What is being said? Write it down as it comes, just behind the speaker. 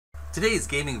Today's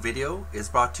gaming video is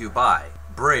brought to you by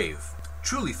Brave.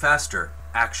 Truly faster,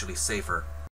 actually safer.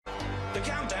 The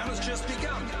countdown has just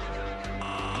begun.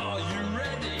 Are you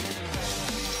ready?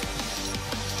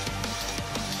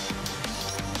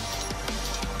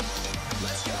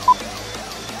 Let's go.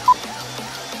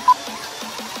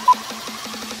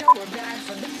 Now we're back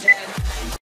for the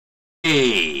 10.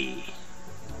 A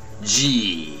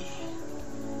G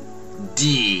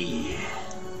D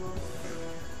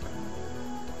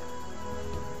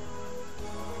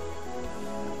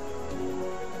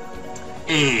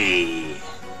A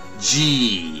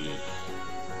G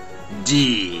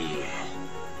D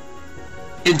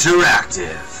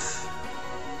Interactive.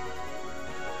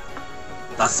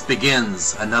 Thus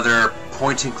begins another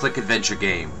point-and-click adventure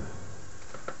game.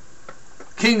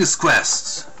 King's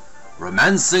Quest,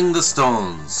 Romancing the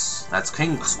Stones. That's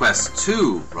King's Quest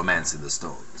 2, Romancing the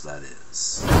Stones, that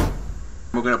is.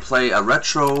 We're going to play a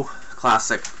retro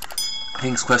classic,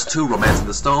 King's Quest 2, Romancing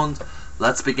the Stones.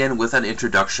 Let's begin with an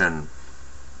introduction.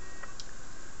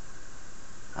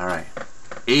 Alright.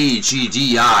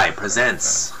 AGDI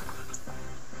presents.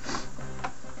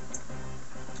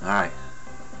 Alright.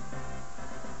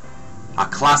 A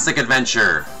classic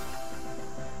adventure.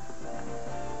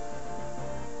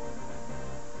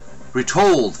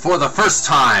 Retold for the first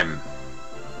time.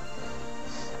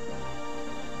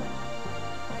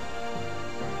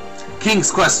 King's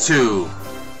Quest 2.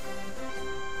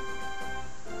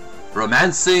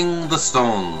 Romancing the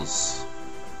Stones.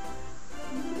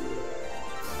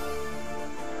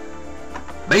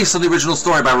 Based on the original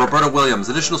story by Roberta Williams.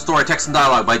 Additional story, text and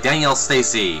dialogue by Danielle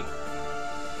Stacy.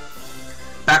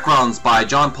 Backgrounds by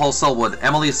John Paul Selwood,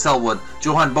 Emily Selwood,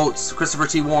 Johan Boats, Christopher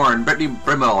T. Warren, Brittany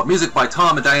Brimmel. Music by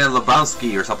Tom and Diane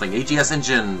Lebowski or something. AGS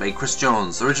Engine by Chris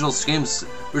Jones. Original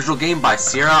game by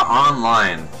Sierra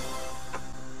Online.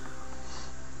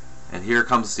 And here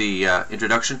comes the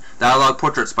introduction. Dialogue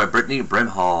portraits by Brittany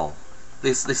Brimhall.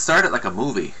 They start it like a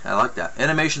movie. I like that.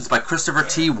 Animations by Christopher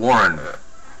T. Warren.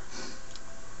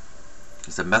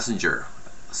 He's a messenger,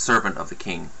 a servant of the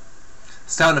king.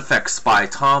 Sound effects by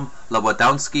Tom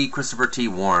Lewandowski, Christopher T.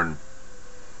 Warren.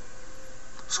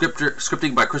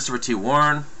 Scripting by Christopher T.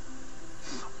 Warren.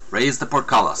 Raise the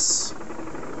Portcullis.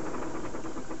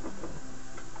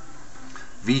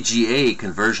 VGA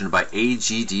conversion by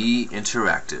AGD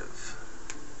Interactive.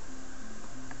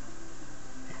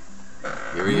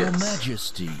 Here he is. Your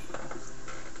Majesty.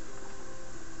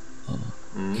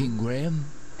 King Graham?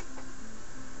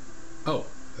 Oh,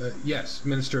 yes,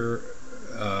 Minister,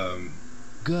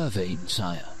 Gervain,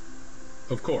 sire.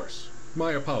 Of course.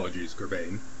 My apologies,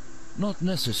 Gervain. Not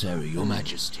necessary, Your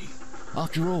Majesty.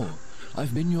 After all,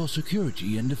 I've been your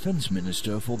security and defense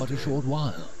minister for but a short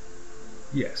while.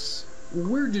 Yes.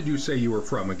 Where did you say you were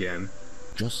from again?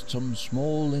 Just some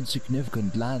small,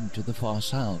 insignificant land to the far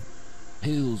south.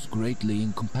 Pales greatly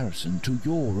in comparison to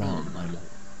your realm, my lord.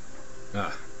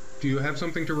 Ah, do you have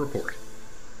something to report?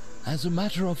 As a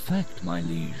matter of fact, my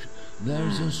liege,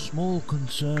 there's a small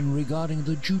concern regarding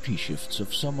the duty shifts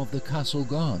of some of the castle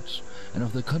guards and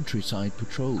of the countryside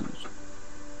patrols.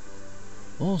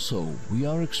 Also, we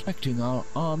are expecting our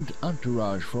armed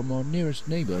entourage from our nearest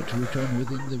neighbor to return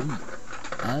within the week.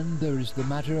 And there is the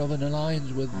matter of an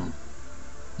alliance with...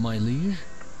 My liege?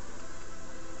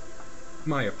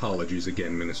 My apologies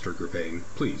again, Minister Gervain.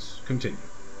 Please, continue.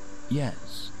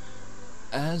 Yes.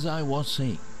 As I was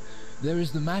saying, there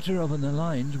is the matter of an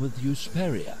alliance with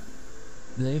Hesperia.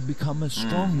 They've become a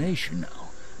strong nation now,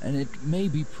 and it may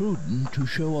be prudent to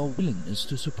show our willingness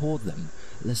to support them,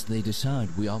 lest they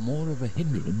decide we are more of a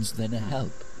hindrance than a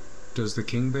help. Does the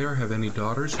king there have any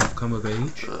daughters who've come of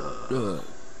age?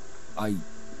 I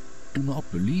do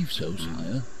not believe so,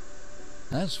 sire.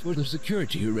 As for the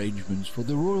security arrangements for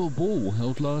the royal ball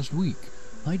held last week,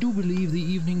 I do believe the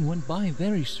evening went by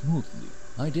very smoothly.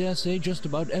 I dare say just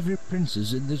about every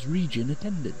princess in this region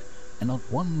attended, and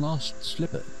not one lost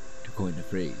slipper, to coin a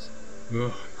phrase.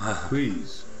 Ugh,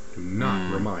 please, do not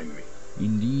remind me.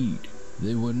 Indeed,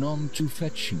 there were none to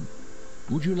fetch you.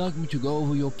 Would you like me to go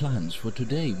over your plans for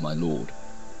today, my lord?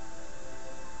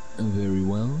 Very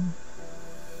well.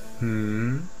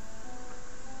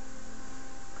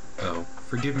 Oh,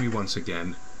 forgive me once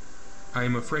again. I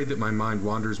am afraid that my mind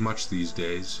wanders much these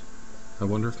days. I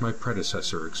wonder if my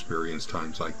predecessor experienced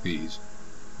times like these.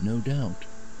 No doubt.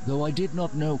 Though I did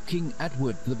not know King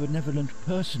Edward the Benevolent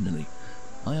personally,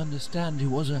 I understand he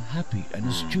was a happy and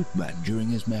astute man during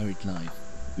his married life,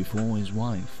 before his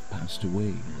wife passed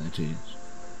away, that is.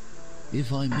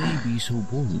 If I may be so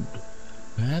bold,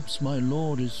 perhaps my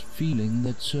lord is feeling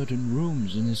that certain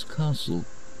rooms in his castle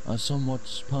are somewhat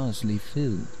sparsely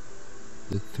filled.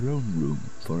 The throne room,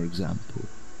 for example.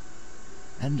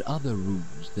 and other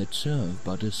rooms that serve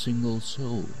but a single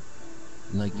soul,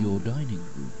 like your dining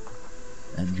room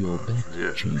and your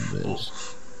bed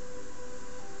chambers.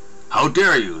 How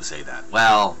dare you say that?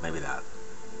 Well, maybe that.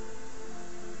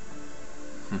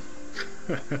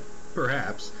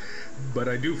 Perhaps, but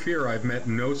I do fear I've met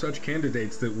no such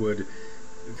candidates that would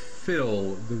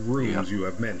fill the rooms you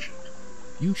have mentioned.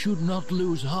 You should not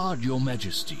lose heart, your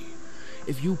majesty.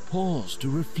 If you pause to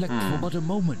reflect for but a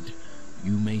moment,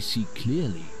 you may see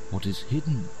clearly what is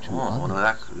hidden to I wonder what others.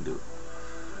 that could do.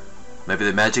 Maybe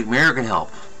the magic mirror can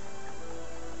help.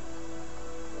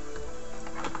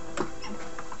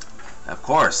 Of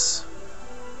course,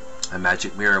 a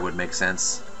magic mirror would make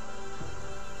sense.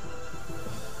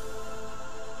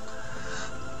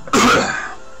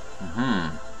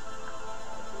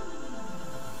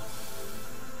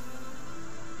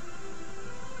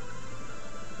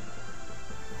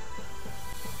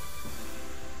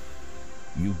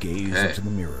 You gaze into the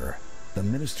mirror. The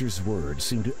minister's words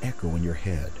seem to echo in your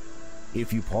head.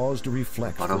 If you pause to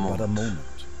reflect for but a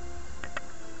moment.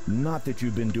 Not that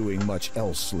you've been doing much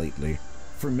else lately.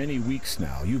 For many weeks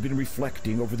now, you've been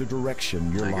reflecting over the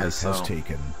direction your life has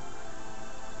taken.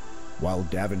 While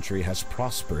Daventry has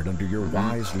prospered under your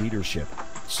wise leadership,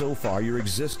 so far your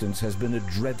existence has been a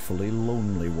dreadfully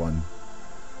lonely one.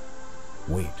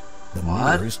 Wait, the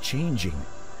mirror is changing.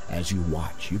 As you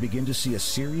watch, you begin to see a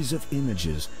series of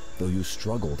images, though you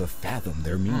struggle to fathom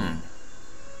their meaning.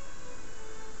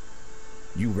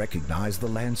 You recognize the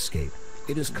landscape.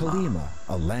 It is Kalima,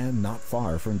 a land not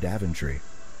far from Daventry.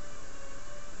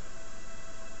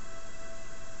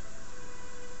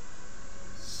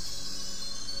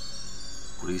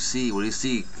 What do you see? What do you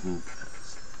see,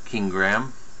 King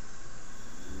Graham?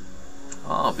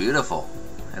 Oh, beautiful.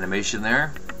 Animation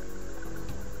there.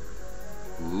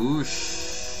 Whoosh.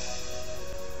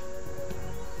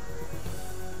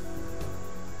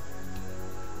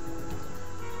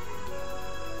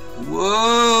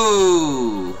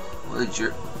 Whoa! What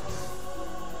a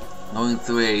going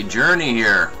through a journey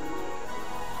here.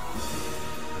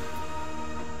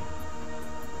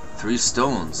 3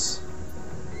 stones.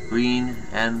 Green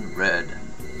and red.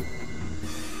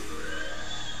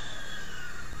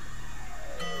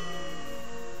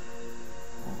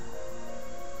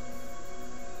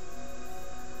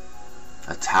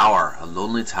 A tower, a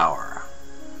lonely tower.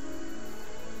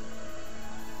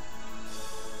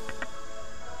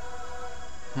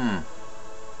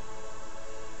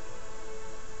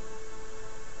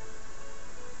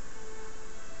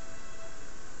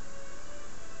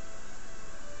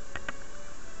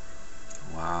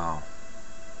 Wow.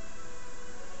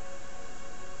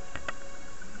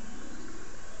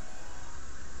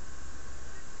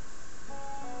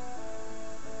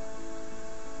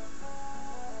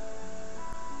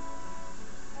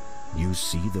 You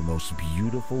see the most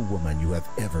beautiful woman you have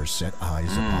ever set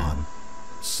eyes upon.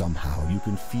 Somehow you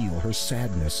can feel her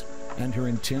sadness and her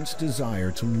intense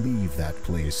desire to leave that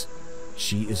place.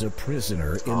 She is a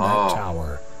prisoner in that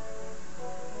tower.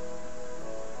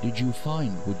 Did you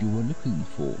find what you were looking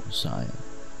for, sire?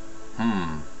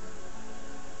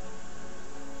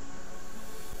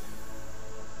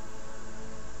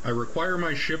 I require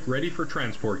my ship ready for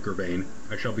transport, Gervain.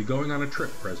 I shall be going on a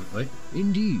trip presently.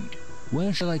 Indeed.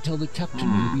 Where shall I tell the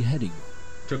captain you'll be heading?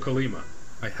 To Kalima.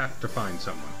 I have to find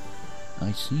someone.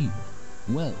 I see.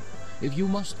 Well, if you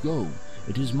must go,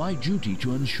 it is my duty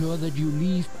to ensure that you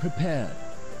leave prepared.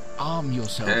 Arm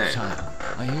yourself, sire.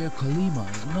 I hear Kalima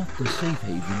is not the safe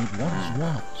haven it once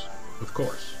was. Of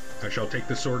course. I shall take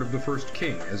the sword of the first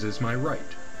king, as is my right.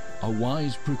 A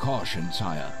wise precaution,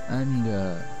 sire. And,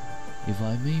 if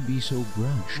I may be so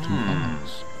brash to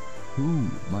ask, who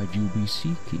might you be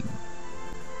seeking?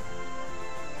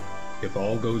 If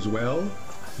all goes well,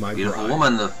 my beautiful bride.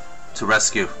 Woman to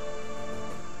rescue.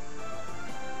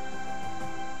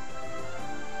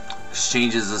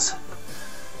 Exchanges his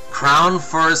crown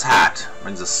for his hat,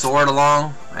 brings a sword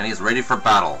along, and he's ready for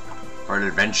battle, for an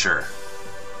adventure.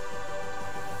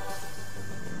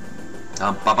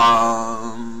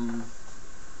 Dum-ba-bum.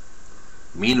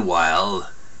 Meanwhile,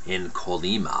 in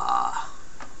Kolima.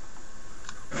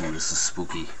 Ooh, this is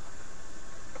spooky.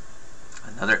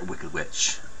 Another wicked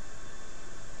witch.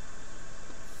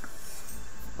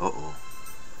 Uh-oh.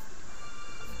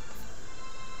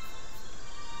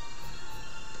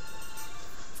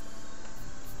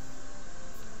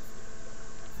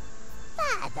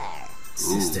 Father.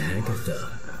 Sister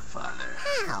Agatha. Father.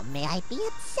 How may I be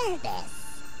of service?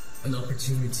 An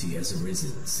opportunity has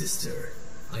arisen, sister.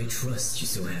 I trust you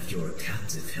still have your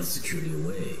captive held securely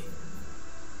away.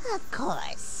 Of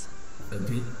course. A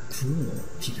bit cruel,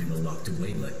 keeping her locked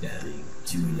away like that.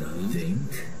 Do you not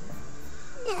think?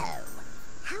 No.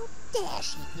 How dare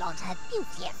she flaunt her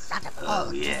beauty in front of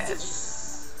all to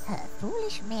see? Her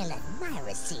foolish male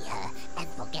admirers see her and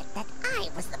forget that I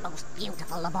was the most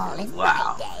beautiful of all in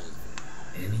my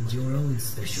day. And in your own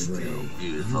special way,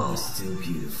 you are still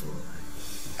beautiful.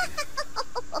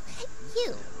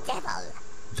 You devil!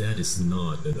 That is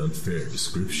not an unfair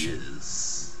description.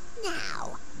 Yes.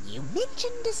 Now, you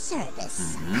mentioned a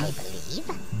service, I believe.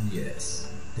 Yes.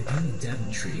 The King of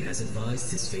Daventry has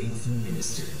advised his faithful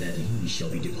minister that he shall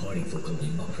be departing for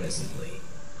Colima presently.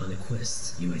 On a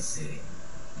quest, you might say.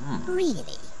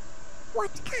 Really?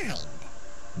 What kind?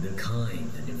 The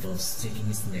kind that involves sticking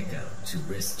his neck out to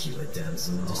rescue a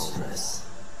damsel in distress.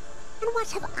 And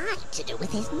what have I to do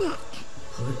with his neck?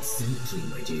 Put simply,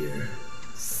 my dear,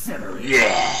 sever it.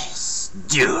 Yes,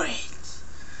 do it.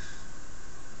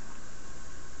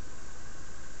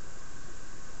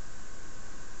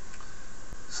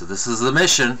 So this is the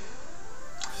mission.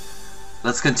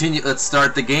 Let's continue. Let's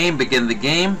start the game. Begin the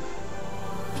game.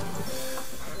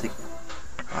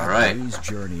 All right. Today's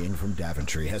journeying from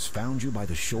Daventry has found you by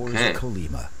the shores of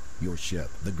Colima. Your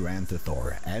ship, the Grand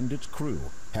Thor, and its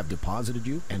crew have deposited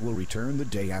you and will return the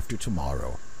day after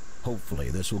tomorrow. Hopefully,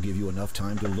 this will give you enough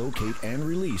time to locate and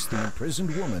release the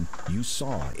imprisoned woman you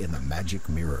saw in the magic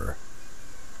mirror.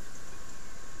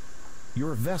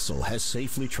 Your vessel has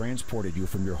safely transported you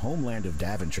from your homeland of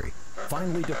Daventry,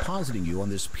 finally depositing you on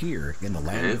this pier in the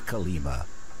land of Colima.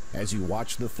 As you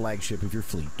watch the flagship of your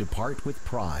fleet depart with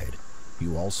pride,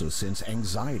 you also sense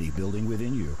anxiety building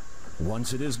within you.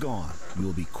 Once it is gone, you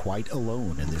will be quite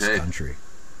alone in this country.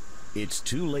 It's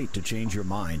too late to change your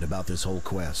mind about this whole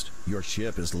quest. Your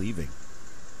ship is leaving.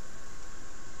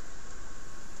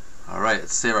 Alright,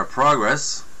 let's save our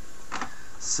progress.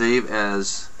 Save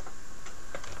as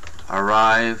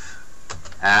arrive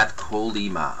at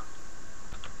Colima.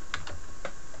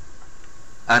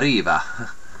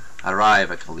 Arriva. Arrive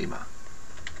at Colima.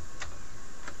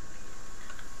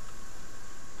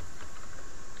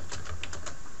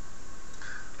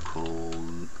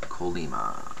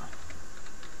 Colima.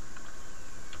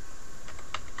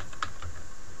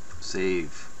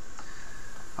 Save.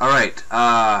 Alright,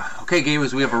 okay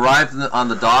gamers, we have arrived on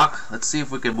the dock. Let's see if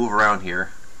we can move around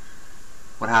here.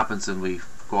 What happens when we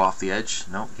go off the edge?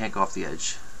 No, you can't go off the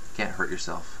edge. You can't hurt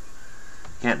yourself.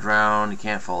 You can't drown, you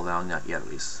can't fall down, not yet at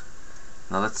least.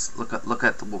 Now let's look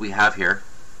at what we have here.